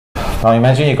Now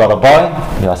imagine you got a boy,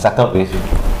 you are settled with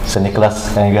St.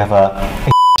 Nicholas, and you have a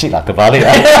shit lah, terbalik.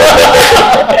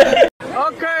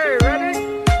 Okay, ready?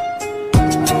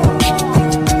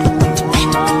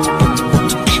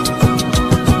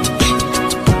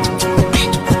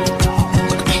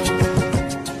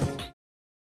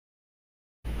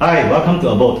 Hi, welcome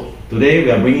to Abode. Today we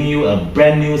are bringing you a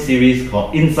brand new series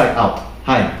called InSightOut.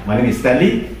 Hi, my name is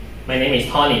Stanley. My name is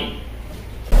Tony.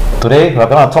 Today we're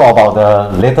going to talk about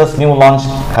the latest new launch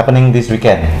happening this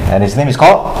weekend, and its name is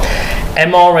called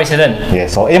AMO Residence. Yeah,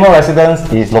 so AMO Residence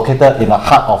is located in the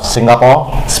heart of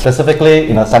Singapore, specifically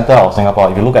in the center of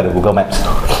Singapore if you look at the Google Maps.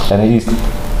 And it is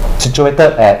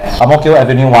situated at Ang Mo Kio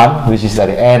Avenue 1, which is at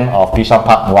the end of Bishan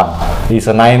Park 1. It's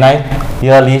a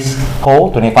 99-year lease,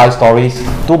 hold 25 stories,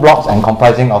 2 blocks, and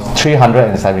comprising of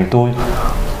 372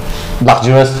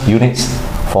 luxurious units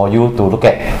for you to look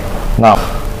at.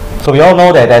 Now, so we all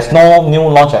know that there's no new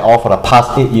launch at all for the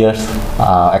past 8 years,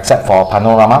 except for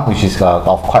Panorama, which is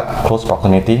of quite close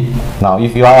proximity. Now,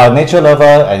 if you are a nature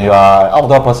lover and you are an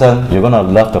outdoor person, you're going to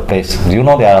love the place. Do you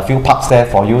know there are a few parks there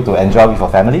for you to enjoy with your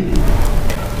family?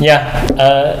 Yeah,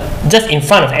 just in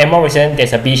front of AMO Residence,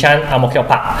 there's a Bishan Ang Mo Kio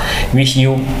Park, which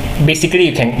you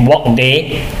can walk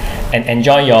day and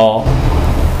enjoy your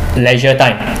leisure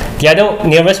time. The other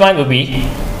nearest one will be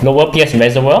Lower Pierce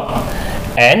Reservoir,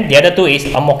 and the other two is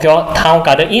Ang Mo Kio Town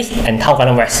Garden East and Town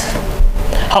Garden West.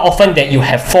 How often that you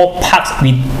have 4 parks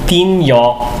within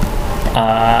your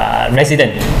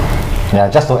residence? Yeah,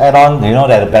 just to add on, you know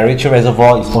that the Barrier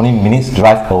Reservoir is only minutes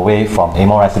drive away from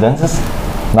AMO Residences.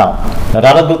 Now,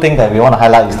 another good thing that we want to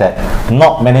highlight is that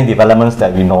not many developments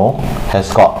that we know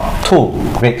has got 2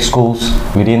 great schools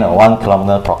within a 1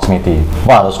 kilometer proximity.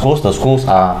 What are the schools? The schools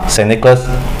are St. Nicholas,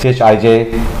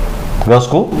 CHIJ Girls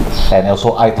School, and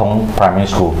also Aitong Primary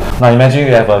School. Now imagine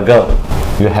you have a girl,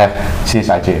 you have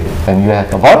CHIJ, and you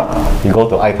have a boy, you go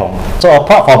to Aitong. So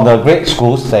apart from the great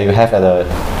schools that you have at the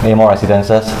AMO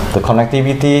Residences, the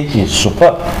connectivity is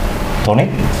superb.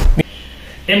 Tony?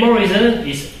 AMO Residence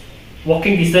is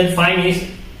walking distance 5 minutes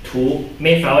to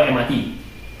Mayflower MRT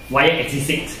via exit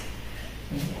 6.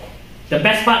 The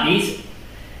best part is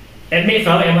at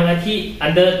Mayflower MRT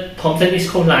under Thomson East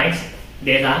Coast lines,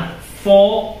 there are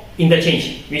 4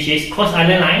 interchange, which is Cross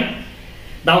Island Line,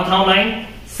 Downtown Line,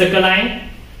 Circle Line,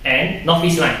 and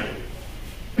Northeast Line.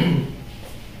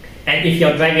 And if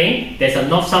you're driving, there's a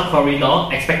North-South corridor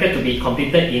expected to be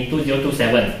completed in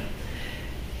 2027.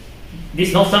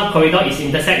 This North-South corridor is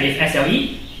intersect with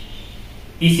SLE,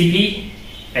 ECP,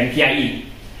 and PIE,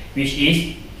 which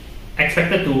is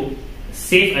expected to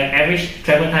save an average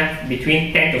travel time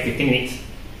between 10 to 15 minutes.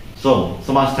 So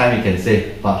much time you can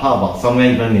save, but how about somewhere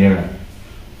even nearer?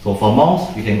 So for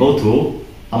malls, you can go to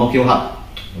Ang Mo Kio Hub.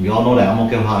 We all know that Ang Mo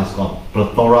Kio Hub has got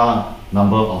plethora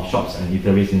number of shops and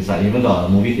eateries inside, even got a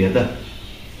movie theatre.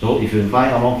 So if you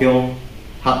find Ang Mo Kio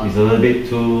Hub is a little bit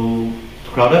too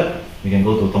crowded, you can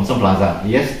go to Thomson Plaza.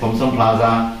 Yes, Thomson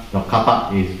Plaza, your car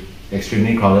park is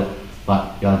extremely crowded,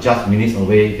 but you are just minutes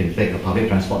away, you can take the public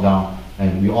transport down.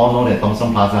 And we all know that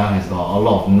Thomson Plaza has got a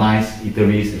lot of nice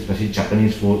eateries, especially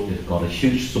Japanese food. It's got a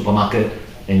huge supermarket,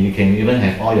 and you can even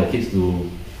have all your kids to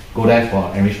go there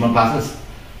for enrichment classes.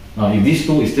 Now, if these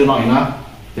 2 is still not enough,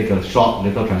 take a short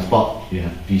little transport, you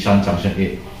have Bishan Junction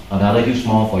 8, another huge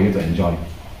mall for you to enjoy.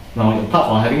 Now, apart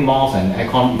from having malls and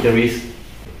aircon eateries,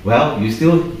 well, you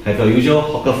still have your usual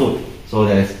hawker food. So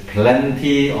there's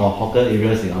plenty of hawker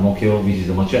areas in Ang Mo Kio, which is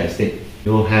a mature estate.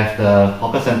 You have the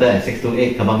hawker center at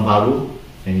 628 Kebang Baru,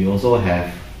 and you also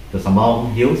have the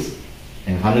Sembawang Hills,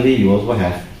 and finally you also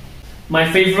have my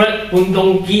favorite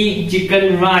Undong Gi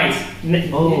chicken rice,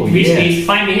 which is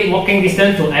 5-minute walking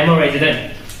distance to AMO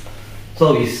Residence.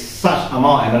 So with such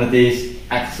amount of amenities,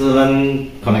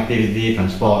 excellent connectivity,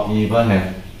 transport, you even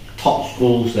have top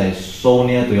schools that is so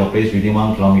near to your place within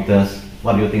 1 kilometer.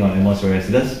 What do you think of AMO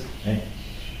Residence?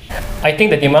 I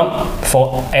think the demand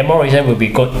for AMO Residence will be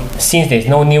good since there's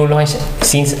no new launch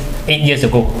since 8 years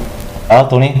ago. Well,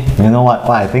 Tony, you know what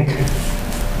I think?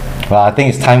 Well, I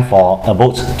think it's time for a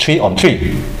vote 3 on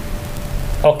 3.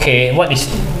 Okay, what is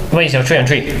your 3 on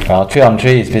 3? 3 on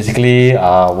 3 is basically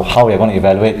how we are going to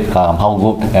evaluate how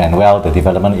good and well the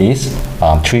development is.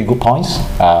 3 good points,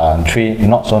 3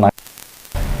 not so nice.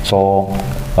 So,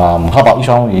 how about each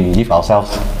one we give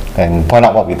ourselves and point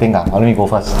out what we think? Let me go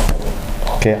first.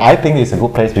 Okay, I think it's a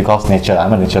good place because nature.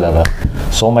 I'm a nature lover.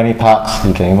 So many parks,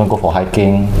 you can even go for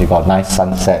hiking. You got nice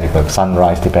sunset, you got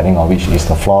sunrise, depending on which is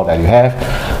the floor that you have.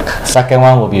 Second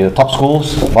one will be the top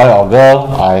schools. Boy or girl,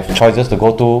 I have choices to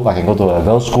go to. I can go to a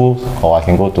girls' school, or I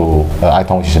can go to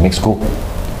Aitong, which is a mixed school.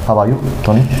 How about you,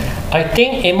 Tony? I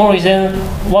think AMO Residence,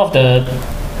 one of the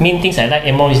main things I like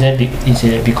AMO Residence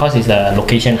is because it's the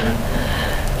location.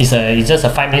 It's just a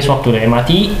 5 minutes walk to the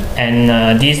MRT,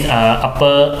 and this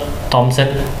Upper Thomson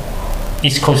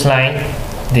East Coast Line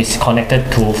is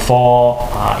connected to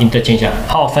 4 interchange.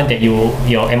 How often that you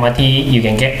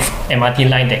can get MRT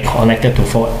line that connected to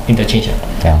 4 interchange?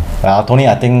 Yeah. Tony,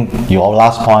 I think your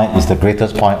last point is the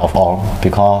greatest point of all,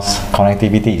 because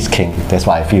connectivity is king. That's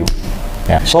what I feel.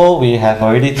 Yeah. So we have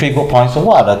already 3 good points. So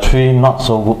what are the 3 not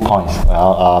so good points?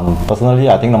 Well, personally,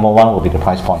 I think number 1 will be the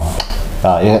price point.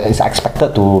 It's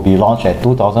expected to be launched at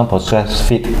 2,000 per square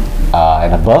feet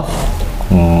and above.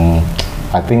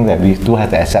 I think that we do have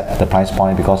to accept the price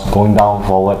point, because going down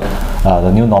forward,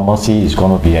 the new normalcy is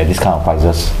going to be at this kind of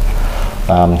prices.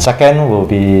 Second will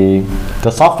be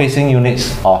the south-facing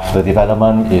units of the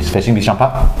development is facing Bishan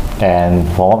Park, and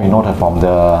for what we know from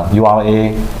the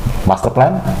URA master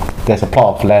plan, there's a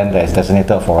plot of land that is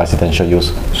designated for residential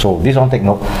use. So this one, take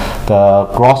note. The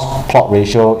gross plot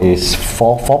ratio is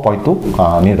 4.2.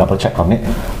 I need to double check on it.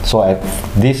 So at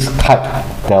this height,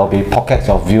 there will be pockets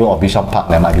of view of Bishan Park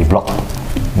that might be blocked.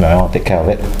 You know, take care of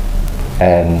it.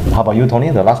 And how about you,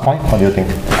 Tony? The last point, what do you think?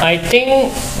 I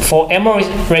think for AMO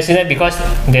Residence, because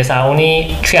there's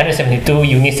only 372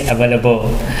 units available,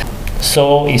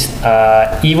 so it's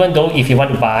even though if you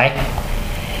want to buy,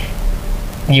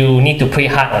 you need to pray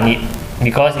hard on it,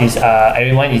 because it's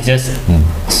everyone is just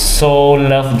so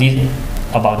love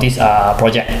about this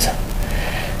project.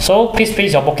 So please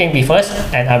place your booking with us,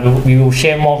 and we will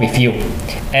share more with you,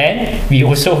 and we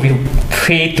also will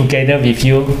pray together with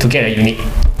you to get a unit.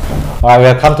 Alright, we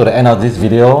have come to the end of this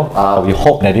video. We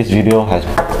hope that this video has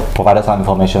provided some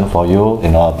information for you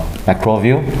in a macro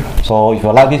view. So if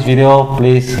you like this video,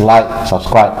 please like,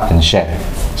 subscribe and share.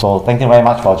 So thank you very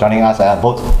much for joining us at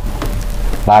Abode.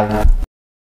 Bye.